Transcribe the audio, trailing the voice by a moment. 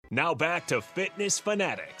Now back to Fitness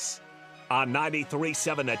Fanatics on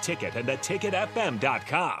 93.7 The Ticket and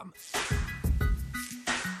theticketfm.com.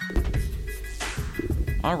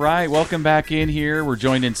 All right, welcome back in here. We're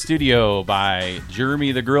joined in studio by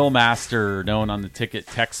Jeremy the Grill Master, known on the Ticket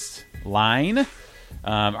text line.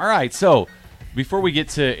 All right, so before we get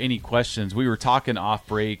to any questions, we were talking off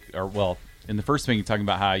break, in the first thing, you're talking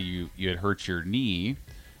about how you had hurt your knee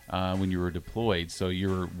when you were deployed. So you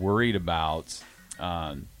were worried about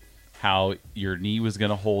how your knee was going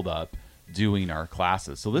to hold up doing our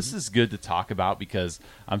classes. So this is good to talk about because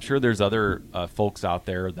I'm sure there's other folks out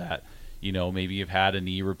there that, maybe have had a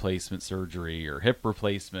knee replacement surgery or hip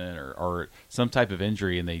replacement or some type of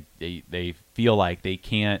injury, and they feel like they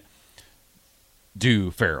can't do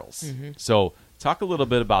ferals. Mm-hmm. So talk a little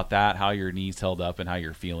bit about that, how your knees held up and how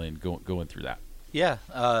you're feeling going through that. Yeah.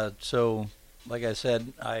 So like I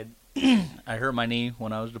said, I hurt my knee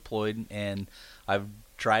when I was deployed, and I've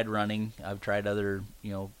tried running. I've tried other,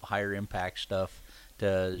 higher impact stuff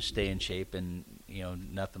to stay in shape, and,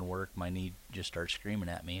 nothing worked. My knee just starts screaming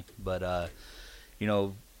at me. But, I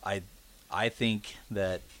think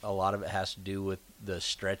that a lot of it has to do with the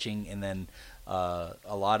stretching, and then a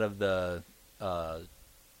lot of the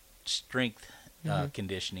strength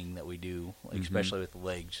conditioning that we do, especially with the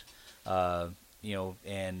legs,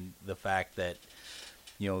 and the fact that,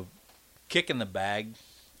 kicking the bag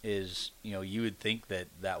is, you would think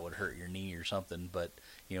that would hurt your knee or something, but,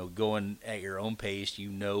 going at your own pace,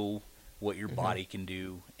 what your body can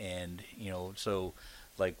do. And, so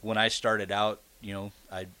like when I started out,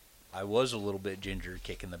 I was a little bit ginger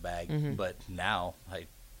kicking the bag, but now I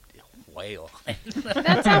wail.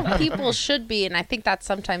 That's how people should be. And I think that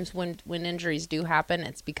sometimes when injuries do happen,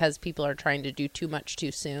 it's because people are trying to do too much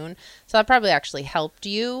too soon. So that probably actually helped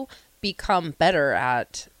you become better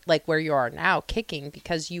at like where you are now kicking,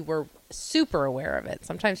 because you were super aware of it.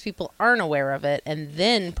 Sometimes people aren't aware of it, and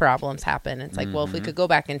then problems happen. It's like, well, if we could go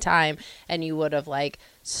back in time and you would have like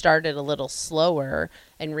started a little slower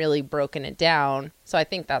and really broken it down. So I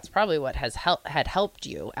think that's probably what had helped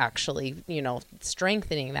you actually,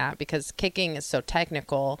 strengthening that, because kicking is so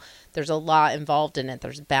technical. There's a lot involved in it.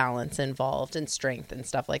 There's balance involved and strength and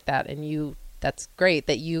stuff like that. And that's great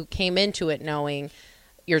that you came into it knowing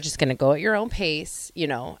you're just going to go at your own pace,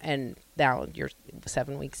 and now you're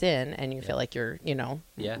 7 weeks in and you feel like you're,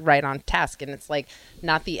 right on task. And it's like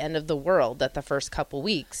not the end of the world that the first couple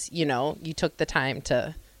weeks, you took the time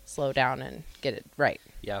to slow down and get it right.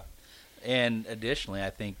 Yeah. And additionally,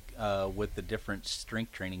 I think with the different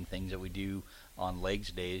strength training things that we do on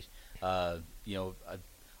legs days, I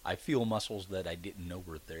feel muscles that I didn't know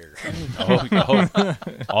were there.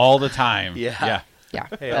 All the time. Yeah,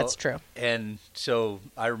 that's true. And so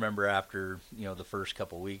I remember after, the first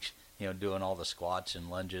couple of weeks, doing all the squats and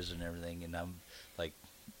lunges and everything, and I'm like,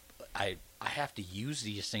 I have to use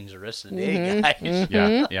these things the rest of the day,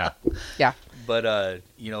 guys. Yeah. But,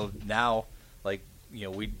 now, like,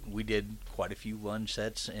 we did quite a few lunge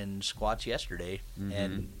sets and squats yesterday,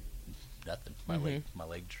 and nothing. My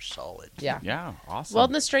legs are solid. Yeah, awesome. Well,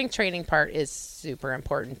 the strength training part is super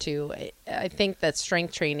important too. I think that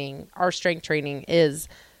our strength training is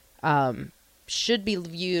should be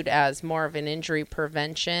viewed as more of an injury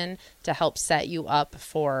prevention to help set you up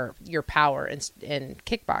for your power in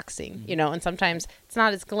kickboxing. And sometimes it's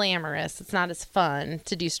not as glamorous, it's not as fun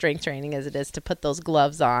to do strength training as it is to put those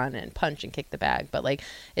gloves on and punch and kick the bag. But like,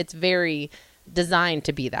 it's very designed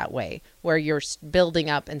to be that way, where you're building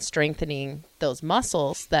up and strengthening those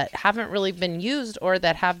muscles that haven't really been used or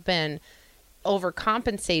that have been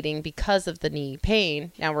overcompensating because of the knee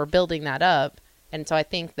pain. Now we're building that up. And so I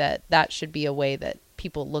think that should be a way that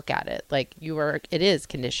people look at it. Like it is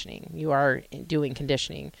conditioning. You are doing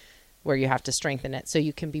conditioning where you have to strengthen it so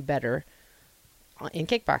you can be better in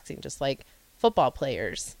kickboxing, just like football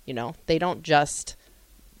players. They don't just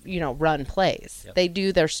run plays. Yep. They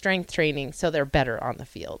do their strength training so they're better on the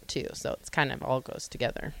field too. So it's kind of all goes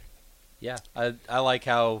together. Yeah. I like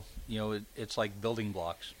how, it's like building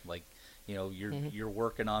blocks. Like, you're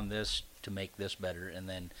working on this to make this better. And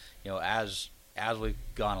then, as we've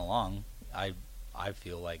gone along, I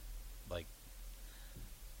feel like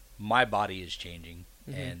my body is changing,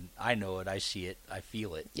 and I know it, I see it, I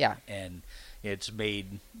feel it. Yeah. And it's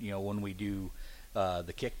made, when we do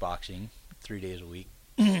the kickboxing 3 days a week,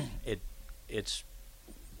 it's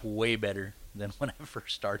way better than when I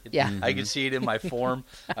first started. Yeah. I can see it in my form.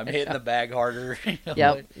 I'm hitting the bag harder.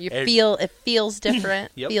 Yep. It feels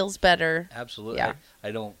different. Yep. Feels better. Absolutely. Yeah.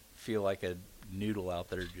 I don't feel like a noodle out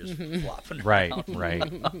there just flopping Right.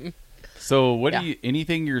 around. So what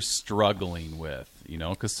anything you're struggling with, you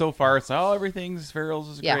know, because so far it's everything's Farrell's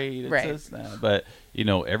is Yeah, great, it's right. this, that. But you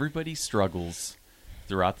know, everybody struggles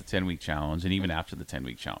throughout the 10-week challenge and even after the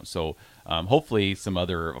 10-week challenge. So hopefully some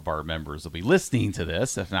other of our members will be listening to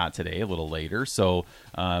this, if not today, a little later. So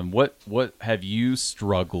what have you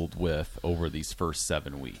struggled with over these first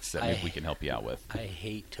 7 weeks that maybe we can help you out with? I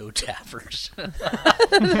hate toe tappers.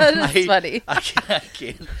 That's funny.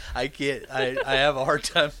 I can't. I have a hard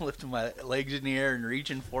time lifting my legs in the air and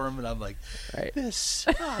reaching for them, and I'm like, Right. this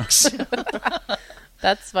sucks.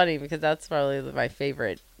 That's funny because that's probably my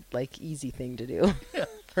favorite, like, easy thing to do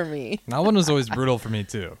for me. That one was always brutal for me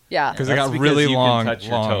too. Yeah. Because I That's got really you can long touch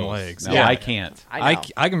your toes. legs. No, Yeah. I can't. I know.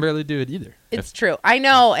 I can barely do it either. It's true. I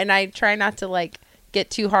know, and I try not to like get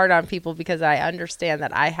too hard on people because I understand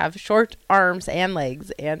that I have short arms and legs,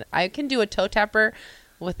 and I can do a toe tapper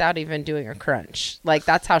without even doing a crunch. Like,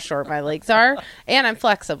 that's how short my legs are, and I'm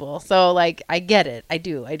flexible. So, like, I get it. I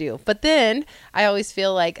do. But then I always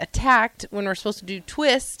feel like attacked when we're supposed to do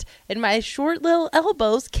twist, and my short little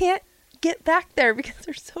elbows can't get back there because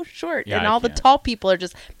they're so short, Yeah, and I all the can't. tall people are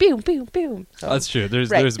just boom, boom, boom. So, That's true.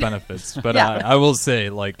 There's Right. there's benefits, but Yeah. I will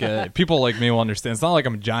say, like, people like me will understand. It's not like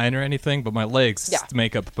I'm a giant or anything, but my legs Yeah.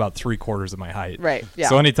 make up about 3/4 of my height. Right, yeah.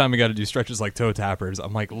 So anytime we got to do stretches like toe tappers,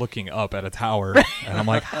 I'm like looking up at a tower, and I'm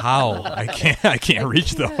like, how I can't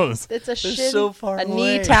reach those. it's a shin, so far a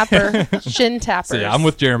knee away. tapper, shin tapper. So yeah, I'm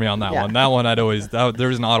with Jeremy on that Yeah. one. That one I'd always there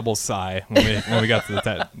was an audible sigh when we got to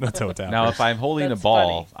the toe tappers. Now, if I'm holding That's a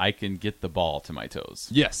ball, funny. I can get the ball to my toes.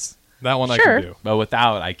 yes, that one Sure. I can do. But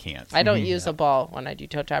without, I can't. I don't use a ball when I do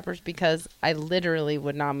toe tappers because I literally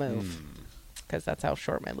would not move because that's how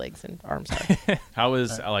short my legs and arms are.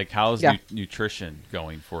 How's Yeah. nutrition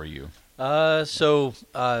going for you?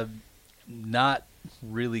 Not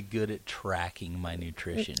really good at tracking my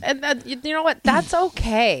nutrition. And that, you know what? That's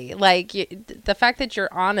okay. Like, the fact that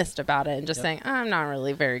you're honest about it and just saying, I'm not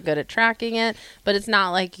really very good at tracking it, but it's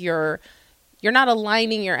not like you're not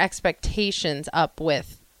aligning your expectations up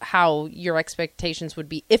with how your expectations would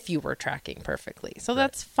be if you were tracking perfectly. So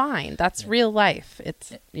that's fine. That's real life.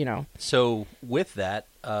 It's, So with that,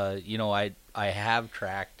 I have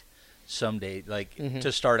tracked some days. Like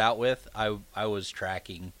to start out with, I was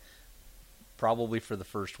tracking probably for the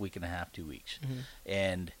first week and a half, 2 weeks,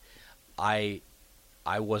 and I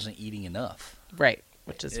wasn't eating enough. right,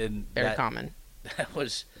 which is And very that- common. I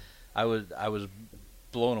was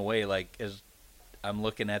blown away. Like, as I'm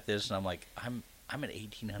looking at this, and I'm like, I'm at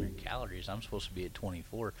 1,800 calories. I'm supposed to be at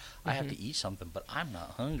 24. I have to eat something, but I'm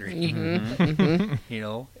not hungry. You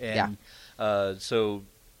know, and so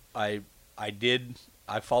I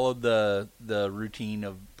followed the routine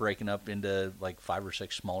of breaking up into like 5 or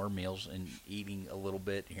 6 smaller meals and eating a little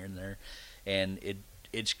bit here and there, and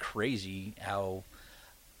it's crazy how,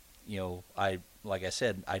 like I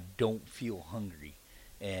said, I don't feel hungry,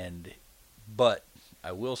 but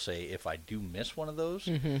I will say if I do miss one of those,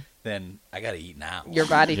 then I got to eat now. Your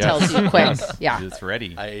body Yes. tells you quick. Yes. Yeah. It's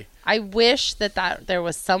ready. I wish that there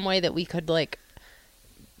was some way that we could like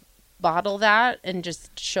bottle that and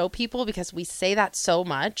just show people, because we say that so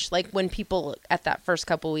much. Like when people at that first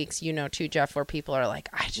couple weeks, too, Jeff, where people are like,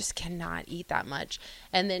 I just cannot eat that much.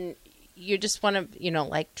 And then you just want to,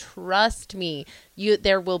 like, trust me,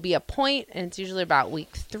 there will be a point, and it's usually about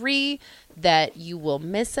week 3, that you will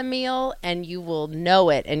miss a meal and you will know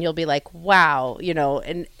it, and you'll be like, wow,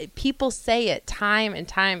 and people say it time and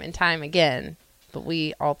time and time again, but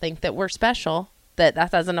we all think that we're special, that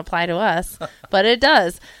doesn't apply to us, but it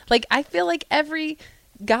does. Like, I feel like every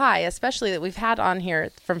guy, especially that we've had on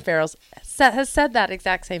here from Farrell's, has said that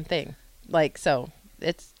exact same thing. Like, so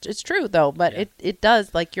it's true though, but it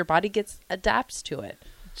does, like, your body adapts to it.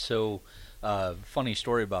 So, funny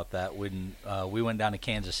story about that. When we went down to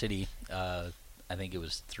Kansas City, I think it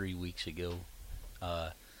was 3 weeks ago,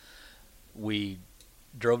 we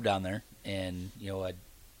drove down there, and I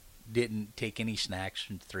didn't take any snacks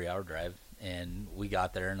from the 3-hour drive, and we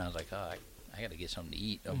got there, and I was like, oh, I got to get something to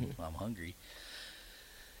eat. I'm hungry.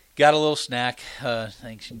 Got a little snack. I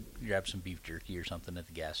think she grabbed some beef jerky or something at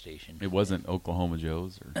the gas station. It wasn't Oklahoma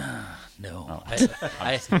Joe's, or No, Oh.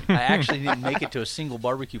 I actually didn't make it to a single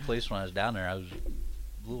barbecue place when I was down there. I was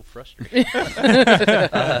a little frustrated.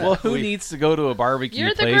 well, who needs to go to a barbecue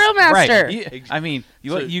You're the place? grill master. Right. I mean,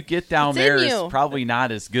 So- what you get down It's there in is you. probably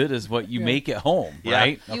not as good as what you make at home, Yeah.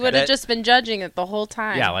 right? You would have That- just been judging it the whole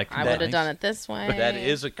time. Yeah, like I that. would have done it this way. That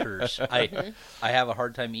is a curse. I have a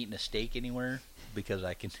hard time eating a steak anywhere because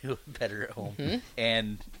I can do it better at home.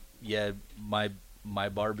 And yeah, my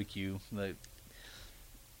barbecue,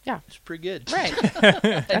 Yeah. it's pretty good. right.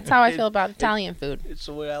 That's how I feel about Italian food. It's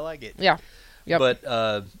the way I like it. Yeah. Yep.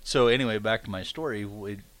 But so anyway, back to my story.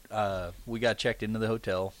 we got checked into the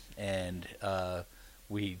hotel, and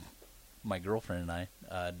my girlfriend and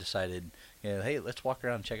I decided, hey, let's walk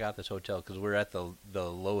around and check out this hotel, because we're at the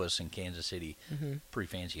Lois in Kansas City, pretty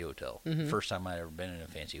fancy hotel. First time I'd ever been in a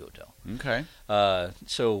fancy hotel. Okay.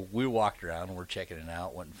 So we walked around and we're checking it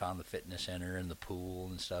out. Went and found the fitness center and the pool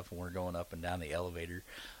and stuff, and we're going up and down the elevator.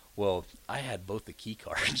 Well, I had both the key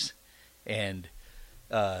cards, and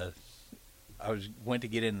went to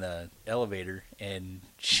get in the elevator, and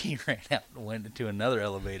she ran out and went into another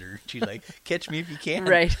elevator. She's like, "Catch me if you can."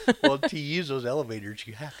 Right. Well, to use those elevators,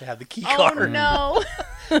 you have to have the key Oh card. no.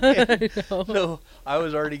 So I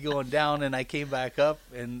was already going down, and I came back up,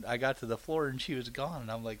 and I got to the floor, and she was gone.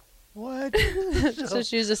 And I'm like, "What?" So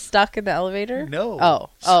she was just stuck in the elevator? No. Oh,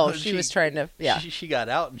 So she was trying to. Yeah. She got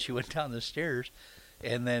out, and she went down the stairs,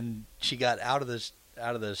 and then she got out of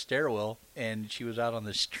the stairwell, and she was out on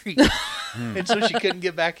the street. And so she couldn't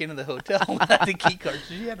get back into the hotel without the key card,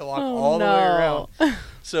 so she had to walk all the way around.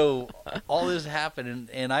 So all this happened,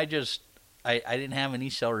 and I didn't have any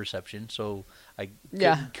cell reception, so I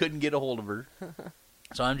couldn't get a hold of her.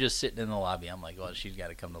 So I'm just sitting in the lobby. I'm like, well, she's got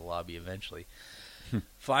to come to the lobby eventually.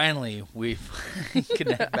 Finally, we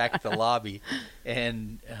connect back to the lobby,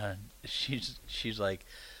 and she's like,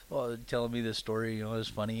 well, telling me this story, it's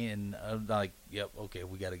funny, and I'm like, yep, okay,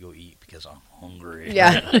 we got to go eat because I'm hungry.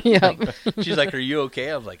 Yeah. Yep. She's like, are you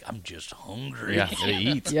okay? I was like, I'm just hungry. Yeah, to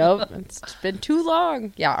eat. Yep. It's been too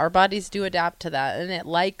long. Yeah, our bodies do adapt to that, and it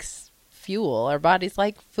likes fuel. Our bodies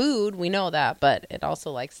like food. We know that, but it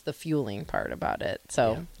also likes the fueling part about it.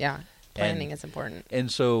 So, yeah, planning is important.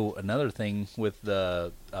 And so another thing with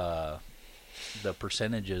the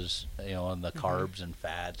percentages, on the carbs and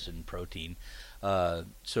fats and protein.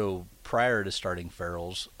 So prior to starting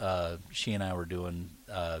Farrell's, she and I were doing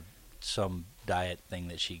some diet thing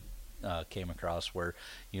that she came across where,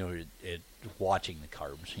 watching the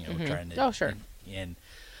carbs, trying to. Oh, sure. And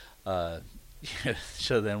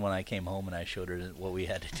so then when I came home and I showed her what we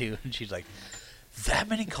had to do, and she's like, that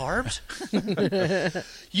many carbs?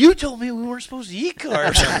 You told me we weren't supposed to eat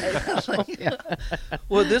carbs. I was like,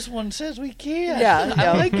 well, this one says we can. Yeah,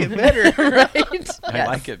 I like it better. Right? I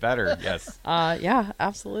like it better. Yes. Yeah,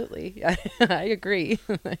 absolutely. I agree.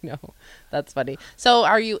 I know. That's funny. So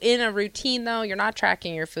are you in a routine, though? You're not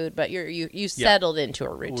tracking your food, but you settled into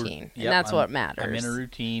a routine, and that's what matters. I'm in a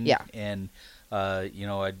routine. Yeah. And,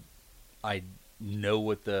 I know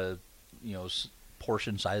what the,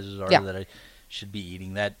 portion sizes are that I should be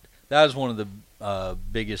eating. That was one of the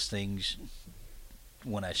biggest things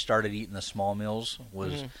when I started eating the small meals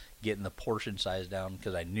was getting the portion size down,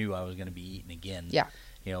 because I knew I was going to be eating again. Yeah.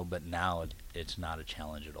 But now it's not a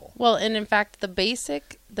challenge at all. Well, and in fact,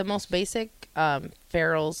 the most basic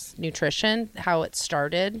Farrell's nutrition, how it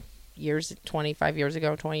started 25 years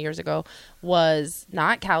ago, 20 years ago, was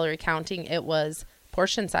not calorie counting. It was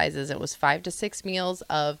portion sizes. It was 5 to 6 meals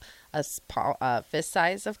of a fist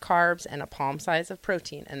size of carbs and a palm size of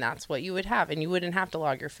protein, and that's what you would have, and you wouldn't have to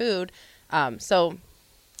log your food. So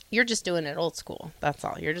you're just doing it old school. That's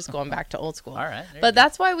all. You're just going back to old school. All right. But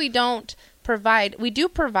that's why we do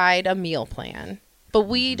provide a meal plan, but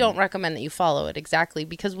we don't recommend that you follow it exactly,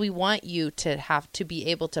 because we want you to have to be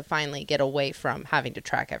able to finally get away from having to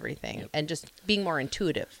track everything and just being more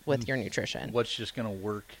intuitive with your nutrition. What's just going to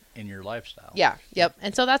work in your lifestyle. Yeah. Yep.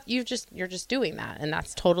 And so that's you're just doing that, and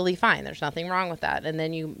that's totally fine. There's nothing wrong with that. And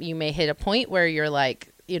then you may hit a point where you're like,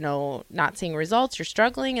 not seeing results, you're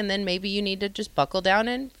struggling, and then maybe you need to just buckle down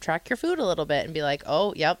and track your food a little bit and be like,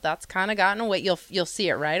 oh, yep, that's kind of gotten away. You'll see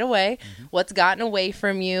it right away. What's gotten away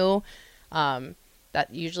from you.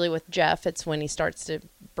 That usually with Jeff, it's when he starts to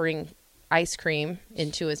bring ice cream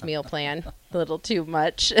into his meal plan a little too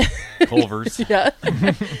much. Culver's. Yeah.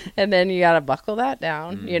 And then you got to buckle that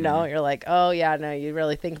down. You're like, oh yeah, no, you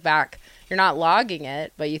really think back. You're not logging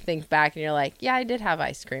it, but you think back and you're like, yeah, I did have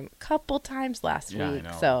ice cream a couple times last week. I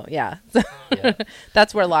know. So yeah,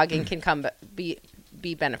 that's where logging can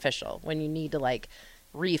be beneficial, when you need to like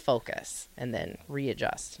refocus and then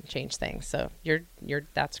readjust and change things. So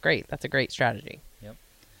that's great. That's a great strategy. Yep.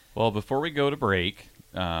 Well, before we go to break,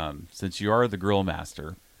 since you are the grill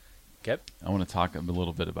master, okay, I want to talk a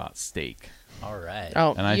little bit about steak. All right.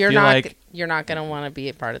 Oh, and you're not going to want to be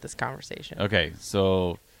a part of this conversation. Okay,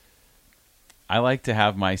 so I like to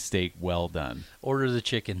have my steak well done. Order the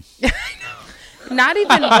chicken. Not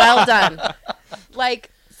even well done.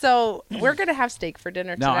 So we're going to have steak for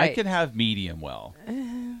dinner tonight. No, I can have medium well.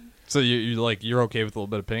 So you're okay with a little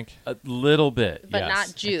bit of pink? A little bit, but yes.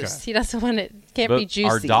 not juice. Okay. He doesn't want it. Can't but be juicy.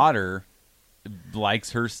 Our daughter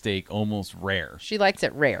likes her steak almost rare. She likes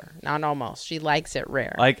it rare, not almost. She likes it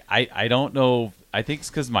rare. Like I don't know. I think it's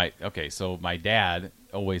because my dad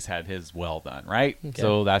always had his well done, right?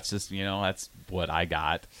 So that's just that's what I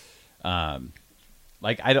got.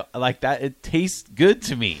 Like I don't like that. It tastes good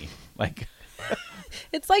to me. Like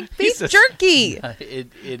It's like beef Jesus. jerky. It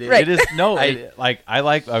is. Right. it is no. Like I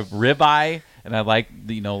like a ribeye, and I like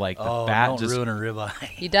like the fat. Don't just ruin a ribeye.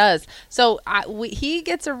 He does. So he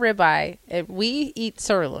gets a ribeye, and we eat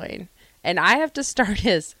sirloin, and I have to start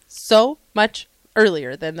his so much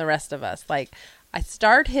earlier than the rest of us. Like I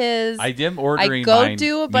start his. I am ordering go mine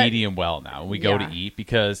do a but- medium well now when we go to Yeah. eat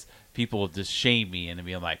because people just shame me and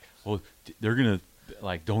being like, well, they're gonna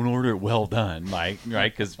like don't order it well done, like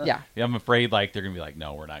right? Because Yeah. I'm afraid like they're gonna be like,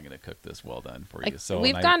 no, we're not gonna cook this well done for you. Like, So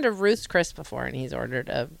we've gone to Roost Chris before, and he's ordered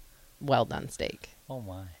a well done steak. Oh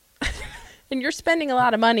my! And you're spending a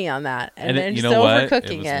lot of money on that, and, and then you just know what?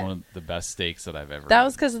 overcooking It was it. one of the best steaks that I've ever. That had.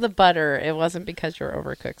 was because of the butter. It wasn't because you're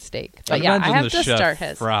overcooked steak. But I'd yeah, I imagine have the to chef start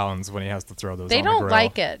his. frowns when he has to throw those. They on the don't grill.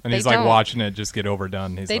 like it. and They he's like don't. watching it just get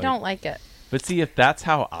overdone. He's They like, don't like it. But see, if that's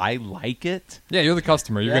how I like it, Yeah, you're the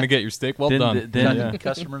customer. You're Yeah. gonna get your steak well Then- done. then- yeah.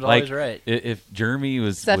 Customer's like always right. if Jeremy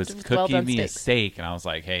was Except with cooking well-done me a steaks. steak and I was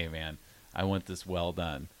like, hey man, I want this well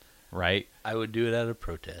done, right? I would do it out of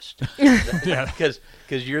protest. Yeah. Because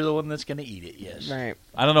you're the one that's going to eat it. Yes. Right.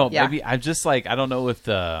 I don't know. Yeah. Maybe I'm just like I don't know if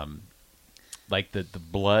the like the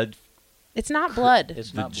blood, It's not blood. It's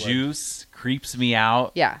the not blood. juice creeps me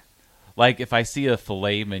out. Yeah. Like if I see a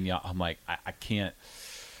filet mignon, I'm like I can't.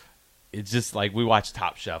 It's just like we watch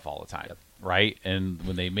Top Chef all the time, Yep. right? And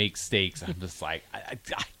when they make steaks, I'm just like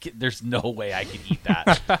there's no way I can eat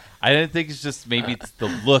that. I didn't think it's just maybe it's the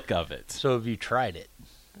look of it. So have you tried it?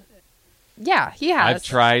 Yeah, he has. I've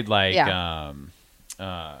tried like Yeah.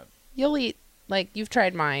 You'll eat, like, you've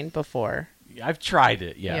tried mine before. I've tried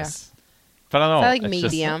it, yes, but I don't know. I like it's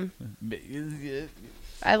just- medium.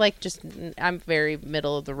 I like I'm very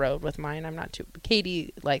middle of the road with mine. I'm not too.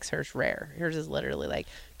 Katie likes hers rare. Hers is literally like,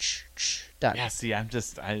 done. Yeah, see, I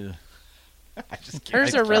just can't.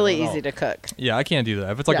 Hers are really easy to cook. Yeah, I can't do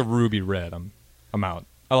that. If it's like Yeah. a ruby red, I'm out.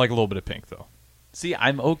 I like a little bit of pink though. See,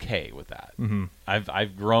 I'm okay with that. Mm-hmm.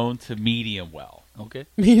 I've grown to medium well, Okay.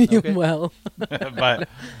 Medium Okay. well. but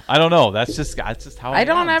I don't know. That's just how I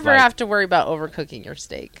don't am. ever Like, have to worry about overcooking your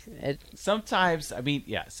steak. Sometimes, I mean,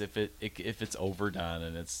 yes, if it's overdone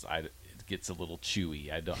and it gets a little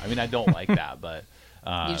chewy, I don't like that, but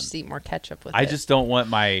You just eat more ketchup with I it. just don't want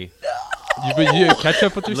my. But you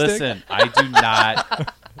ketchup with your steak? Listen, I do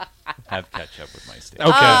not have ketchup with my steak. Okay.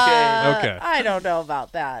 Uh, Okay. I don't know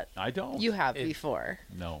about that. I don't. You have before.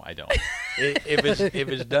 No, I don't. If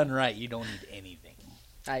it's done right, you don't need anything.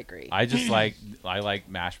 I agree. I just like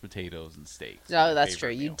mashed potatoes and steaks. No, My that's true.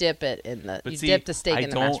 favorite You meal. dip it in the. But You see, dip the steak I in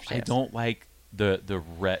the don't. mashed potatoes. I don't like the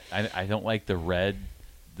red. I don't like the red,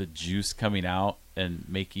 the juice coming out and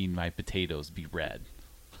making my potatoes be red.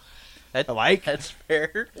 That's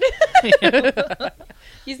fair.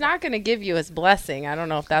 He's not going to give you his blessing. I don't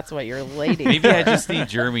know if that's what you're waiting Maybe for. I just need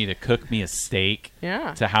Jeremy to cook me a steak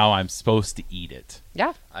Yeah. to how I'm supposed to eat it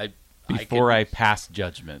Yeah. before I pass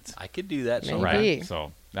judgment. I could do that. Maybe. sometime. Right.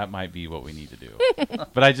 So that might be what we need to do.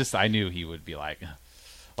 But I knew he would be like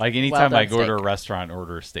anytime Well-done I go to a steak. restaurant and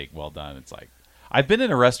order a steak well done, it's like I've been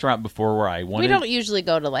in a restaurant before where I wanted. We don't usually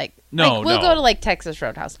go to like. No, we'll no. go to like Texas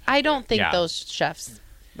Roadhouse. I don't think Yeah. those chefs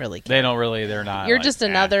really care. They don't really. They're not. You're like, just "Ah."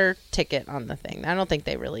 another ticket on the thing. I don't think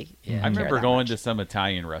they really. Yeah. I remember going to some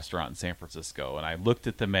Italian restaurant in San Francisco, and I looked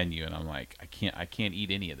at the menu, and I'm like, I can't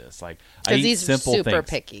eat any of this. Like, I because eat he's simple super things,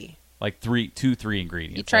 picky. like three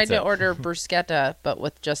ingredients. You tried That's to it. order bruschetta, but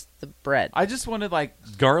with just the bread, I just wanted like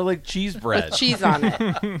garlic cheese bread with cheese on it,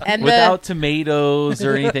 and without tomatoes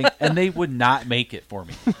or anything, and they would not make it for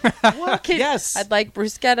me. Yes. I'd like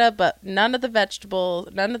bruschetta, but none of the vegetables,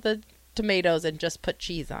 none of the tomatoes, and just put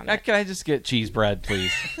cheese on it. Can I just get cheese bread,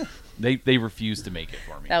 please? They refuse to make it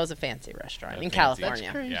for me. That was a fancy restaurant in Fancy. California.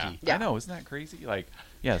 That's crazy. Yeah. Yeah. I know. Isn't that crazy? Like,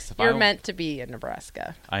 yes, if You're I meant to be in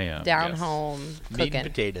Nebraska, I am down yes. home, Meat cooking and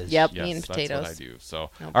potatoes. Yep, Yes, meat and potatoes. That's what I do. So,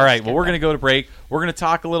 No all right. Well, bruschetta. we're going to go to break. We're going to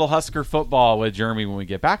talk a little Husker football with Jeremy when we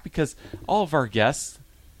get back because all of our guests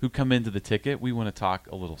who come into the ticket, we want to talk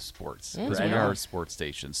a little sports because Right we on. are a sports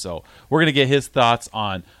station. So we're going to get his thoughts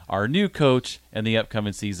on our new coach and the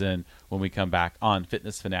upcoming season when we come back on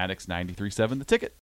Fitness Fanatics 93.7 The Ticket.